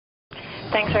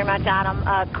Thanks very much, Adam.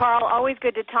 Carl, always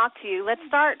good to talk to you. Let's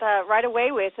start right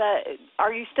away with,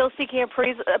 are you still seeking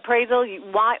appraisal?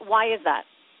 Why is that?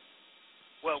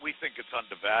 Well, we think it's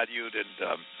undervalued,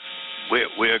 and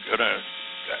we're gonna.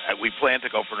 We plan to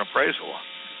go for an appraisal.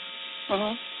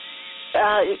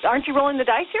 Mm-hmm. Aren't you rolling the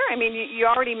dice here? I mean, you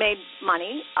already made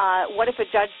money. What if a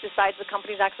judge decides the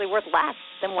company's actually worth less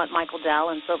than what Michael Dell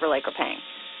and Silver Lake are paying?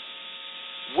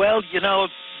 Well,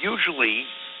 usually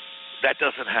that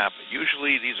doesn't happen.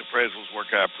 Usually these appraisals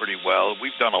work out pretty well.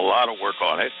 We've done a lot of work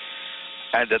on it,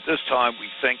 and at this time we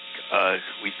think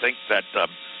that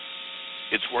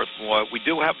it's worth more. We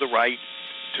do have the right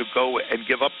to go and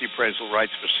give up the appraisal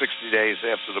rights for 60 days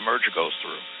after the merger goes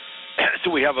through.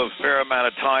 So we have a fair amount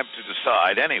of time to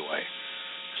decide anyway.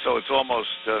 So it's almost,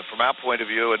 from our point of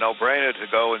view, a no-brainer to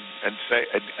go and say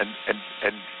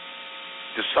and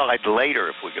decide later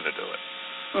if we're going to do it.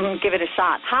 Mm-hmm. Give it a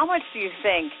shot. How much do you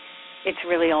think it's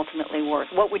really ultimately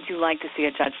worth? What would you like to see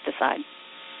a judge decide?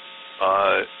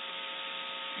 I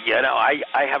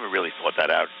haven't really thought that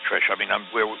out, Trish. I mean,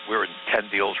 we're in 10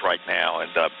 deals right now,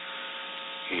 and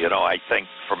I think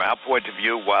from our point of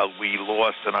view, while we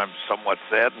lost, and I'm somewhat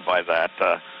saddened by that,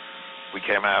 we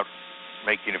came out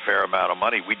making a fair amount of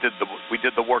money. We did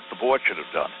the work the board should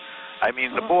have done. I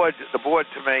mean, the board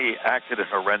to me acted in a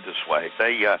horrendous way.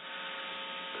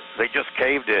 They just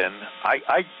caved in.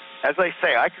 As I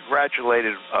say, I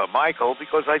congratulated Michael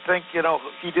because I think,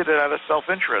 he did it out of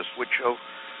self-interest, which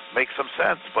makes some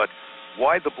sense. But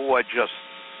why the board just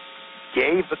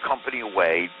gave the company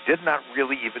away, did not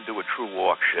really even do a true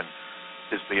auction,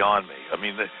 is beyond me. I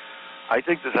mean, I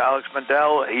think this Alex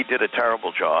Mandel, he did a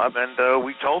terrible job, and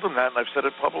we told him that, and I've said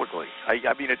it publicly. I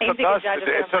mean, it took us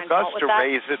to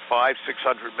raise it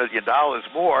 $500-600 million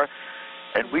more,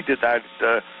 and we did that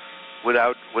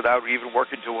without even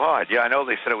working too hard. Yeah, I know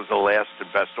they said it was the last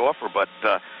and best offer, but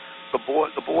the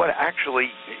board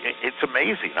actually, it's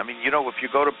amazing. I mean, if you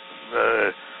go to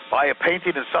buy a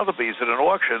painting in Sotheby's at an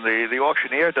auction, the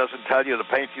auctioneer doesn't tell you the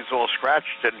painting's all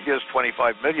scratched and here's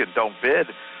 $25 million, don't bid.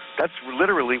 That's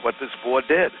literally what this board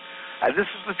did. And this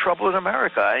is the trouble in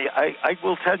America. I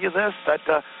will tell you this,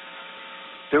 that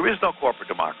there is no corporate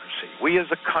democracy. We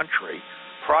as a country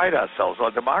pride ourselves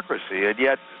on democracy, and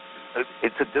yet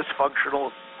it's a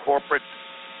dysfunctional corporate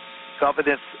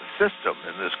governance system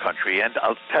in this country. And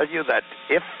I'll tell you that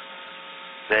if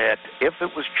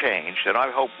it was changed, and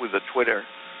I hope with the Twitter,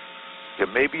 there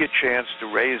may be a chance to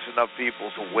raise enough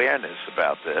people's awareness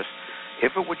about this.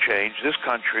 If it would change, this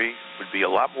country would be a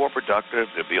lot more productive.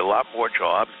 There'd be a lot more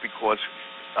jobs because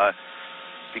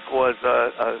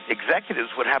executives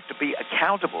would have to be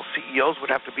accountable. CEOs would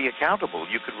have to be accountable.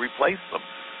 You could replace them.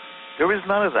 There is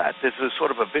none of that. There's a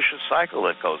sort of a vicious cycle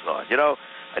that goes on.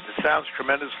 It sounds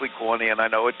tremendously corny, and I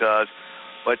know it does.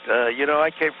 But, I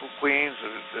came from Queens,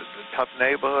 a tough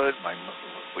neighborhood.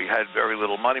 We had very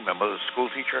little money. My mother's a school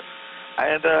teacher.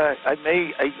 And I've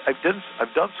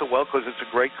done so well because it's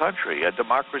a great country. And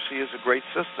democracy is a great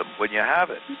system when you have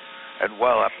it. And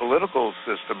while our political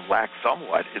system lacks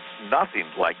somewhat, it's nothing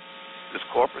like this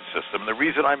corporate system. The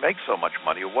reason I make so much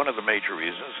money, or one of the major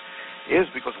reasons, is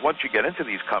because once you get into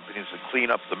these companies and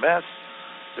clean up the mess,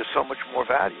 there's so much more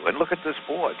value. And look at this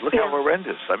board. Look how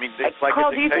horrendous. I mean, it's like Carl,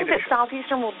 a dictatorship. do you think that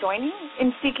Southeastern will join you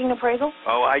in seeking appraisal?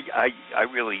 Oh, I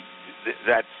really,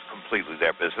 that's completely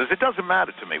their business. It doesn't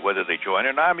matter to me whether they join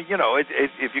or not. I mean,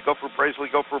 if you go for appraisal,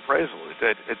 you go for appraisal.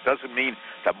 It doesn't mean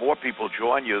that more people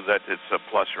join you that it's a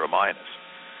plus or a minus.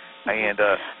 And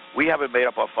we haven't made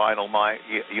up our final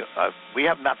we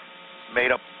have not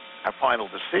made up our final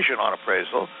decision on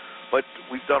appraisal, but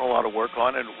we've done a lot of work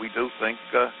on it, and we do think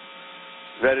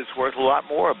that it's worth a lot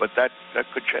more, but that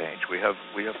could change. We have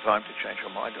time to change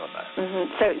our mind on that.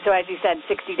 Mm-hmm. So as you said,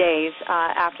 60 days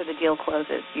after the deal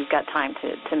closes, you've got time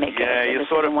to make a decision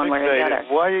sort of one way or the other.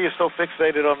 Why are you so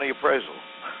fixated on the appraisal?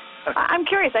 I'm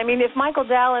curious. I mean, if Michael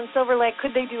Dell and Silver Lake,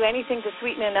 could they do anything to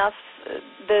sweeten enough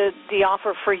the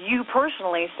offer for you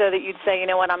personally so that you'd say, you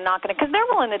know what, I'm not going to, because they're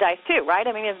rolling the dice too, right?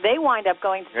 I mean, if they wind up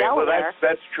going to Delaware.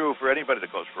 That's true for anybody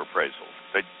that goes for appraisal.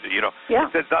 It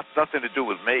has nothing to do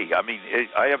with me. I mean,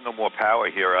 I have no more power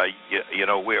here.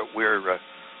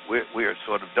 We're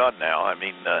sort of done now. I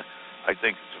mean, I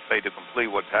think it's a fait accompli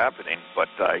what's happening, but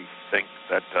I think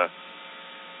that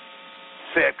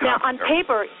now on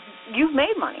paper, you've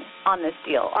made money on this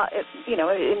deal.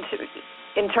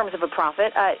 In terms of a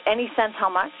profit, any sense how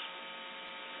much?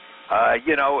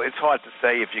 It's hard to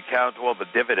say if you count all the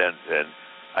dividends in.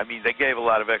 I mean, they gave a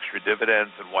lot of extra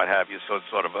dividends and what have you, so it's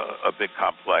sort of a big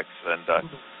complex, and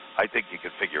I think you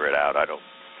can figure it out. I don't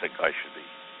think I should be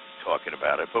talking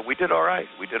about it, but we did all right.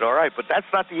 But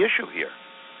that's not the issue here.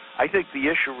 I think the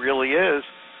issue really is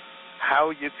how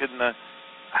you can.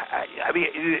 I mean,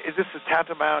 this is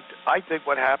tantamount. I think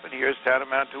what happened here is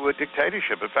tantamount to a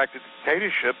dictatorship. In fact, a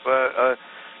dictatorship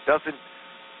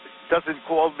doesn't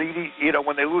call meeting. You know,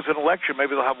 when they lose an election,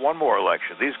 maybe they'll have one more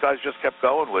election. These guys just kept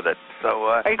going with it. So,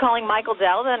 are you calling Michael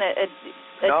Dell then a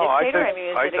no, dictator?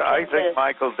 I think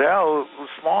Michael Dell was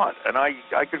smart, and I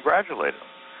congratulate him.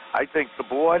 I think the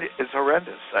board is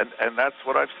horrendous, and that's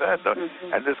what I've said.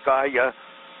 And this guy,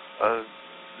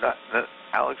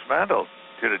 Alex Mandel,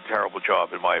 did a terrible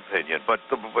job, in my opinion. But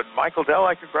Michael Dell,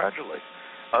 I congratulate.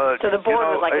 So the board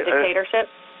was like a dictatorship?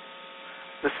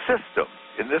 The system,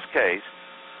 in this case,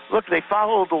 look, they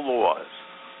follow the laws,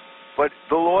 but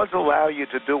the laws allow you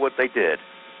to do what they did.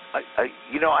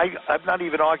 I'm not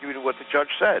even arguing with what the judge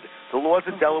said. The laws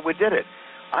in Delaware did it.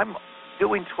 I'm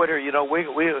doing Twitter. You know, we're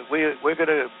going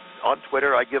to, on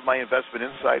Twitter, I give my investment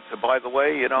insights. And by the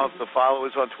way, you know, if the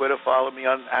followers on Twitter follow me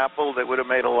on Apple, they would have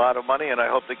made a lot of money, and I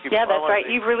hope they keep following me. Yeah, that's right.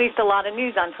 You've released a lot of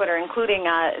news on Twitter, including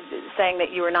saying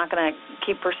that you were not going to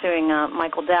keep pursuing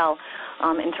Michael Dell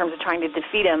in terms of trying to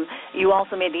defeat him. You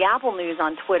also made the Apple news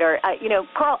on Twitter. You know,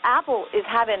 Carl, Apple is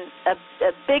having a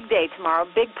big day tomorrow,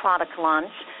 big product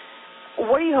launch.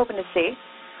 What are you hoping to see?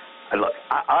 Look,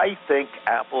 I think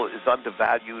Apple is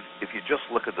undervalued if you just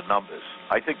look at the numbers.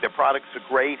 I think their products are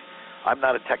great. I'm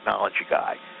not a technology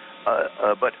guy.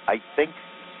 But I think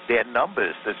their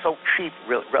numbers, they're so cheap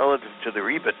relative to their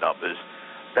EBIT numbers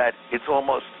that it's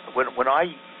almost, when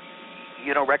I,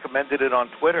 you know, recommended it on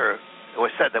Twitter, or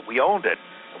said that we owned it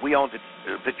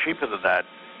a bit cheaper than that,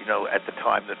 you know, at the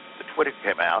time that the Twitter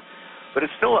came out, but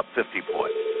it's still up 50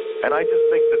 points. And I just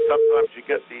think that sometimes you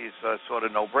get these sort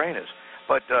of no-brainers.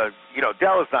 But, you know,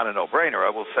 Dell is not a no-brainer. I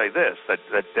will say this,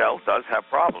 that Dell does have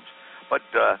problems. But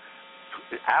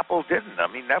Apple didn't. I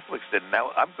mean, Netflix didn't.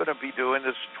 Now, I'm going to be doing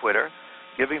this Twitter,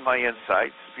 giving my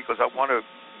insights, because I want to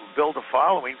build a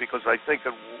following, because I think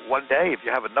that one day, if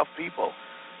you have enough people,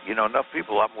 you know, enough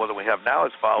people, a lot more than we have now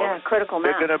as followers. Yeah, critical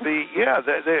mass. They're going to be,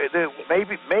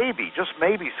 maybe, just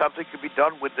maybe, something could be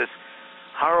done with this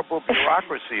horrible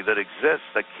bureaucracy that exists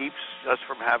that keeps us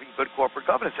from having good corporate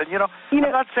governance. And, you know,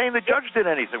 I'm not saying the judge did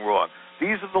anything wrong.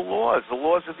 These are the laws. The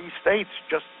laws of these states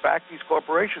just back these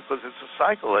corporations because it's a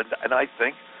cycle. And I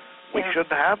think we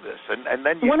shouldn't have this. And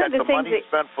then you get the money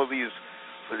spent for these.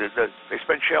 They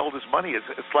spend shareholders' money.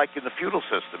 It's like in the feudal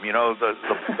system. You know,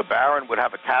 the baron would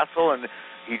have a castle and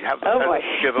he'd have the peasants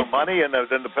give him money, and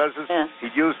then the peasants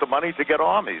he'd use the money to get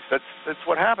armies. That's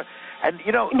what happened. And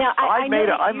you know, now, I made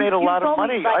a lot of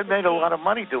money. I made a lot of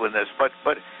money doing this. But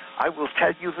I will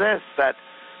tell you this, that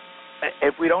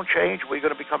if we don't change, we're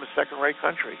going to become a second-rate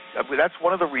country. I mean, that's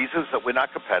one of the reasons that we're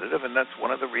not competitive, and that's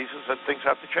one of the reasons that things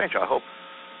have to change. I hope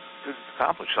to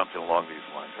accomplish something along these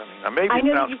lines. I mean, maybe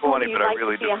it sounds corny, but I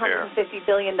really do care. $150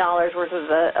 billion worth of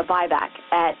a buyback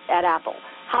at Apple.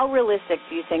 How realistic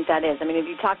do you think that is? I mean, have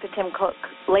you talked to Tim Cook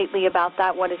lately about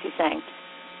that? What is he saying?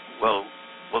 Well,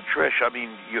 Trish, I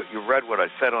mean, you read what I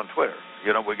said on Twitter.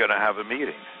 You know, we're going to have a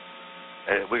meeting.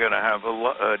 We're going to have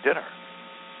a dinner.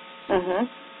 Mm-hmm.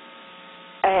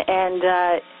 And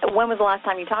when was the last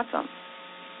time you talked to him?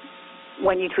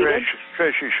 When you tweeted?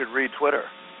 Trish, you should read Twitter.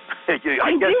 I guess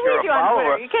you're a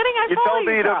follower. Are you kidding? You told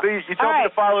me to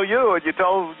follow you, and you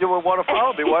told you would want to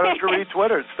follow me. Why don't you read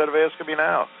Twitter instead of asking me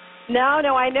now?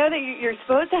 No, I know that you're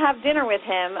supposed to have dinner with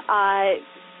him.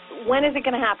 When is it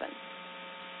going to happen?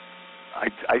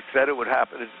 I said it would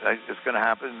happen. It's going to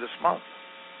happen this month.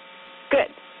 Good.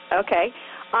 Okay.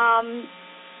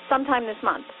 Sometime this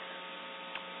month.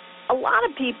 A lot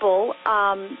of people.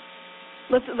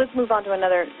 Let's move on to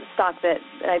another stock that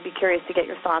I'd be curious to get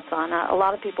your thoughts on. A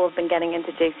lot of people have been getting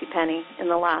into JCPenney in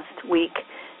the last week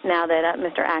now that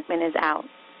Mr. Icahn is out.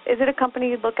 Is it a company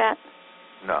you'd look at?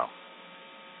 No.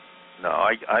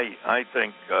 I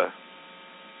think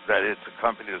that it's a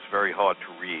company that's very hard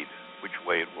to read which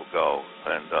way it will go,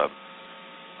 and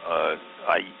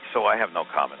so I have no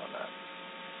comment on that.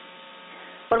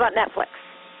 What about Netflix?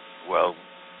 Well,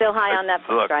 still high on Netflix,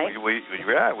 look, right?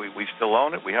 We still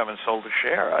own it. We haven't sold a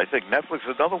share. I think Netflix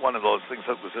is another one of those things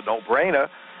that was a no-brainer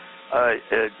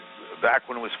back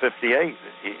when it was 58.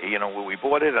 You know, when we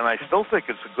bought it, and I still think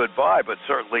it's a good buy, but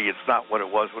certainly it's not what it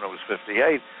was when it was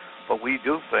 58. But we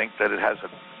do think that it has a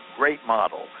great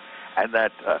model, and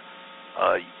that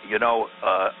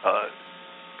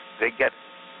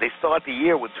they start the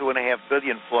year with $2.5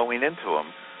 billion flowing into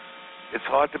them. It's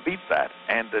hard to beat that,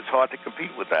 and it's hard to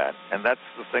compete with that, and that's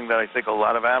the thing that I think a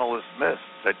lot of analysts miss.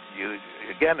 That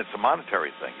again, it's a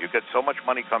monetary thing. You get so much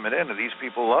money coming in, and these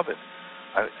people love it.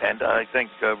 And I think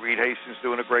Reed Hastings is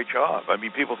doing a great job. I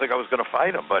mean, people think I was going to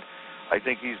fight him, but I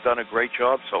think he's done a great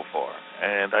job so far,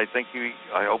 and I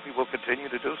hope he will continue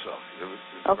to do so.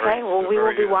 Okay, well, we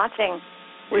will be watching.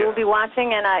 We will be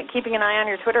watching and keeping an eye on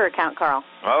your Twitter account, Carl.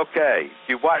 Okay.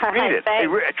 Read it. Hey,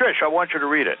 Trish, I want you to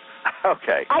read it.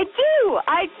 Okay. I do.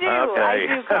 Okay. I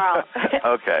do, Carl.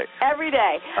 Okay. Every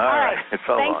day. All right.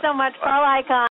 Thanks so much, Carl Icahn.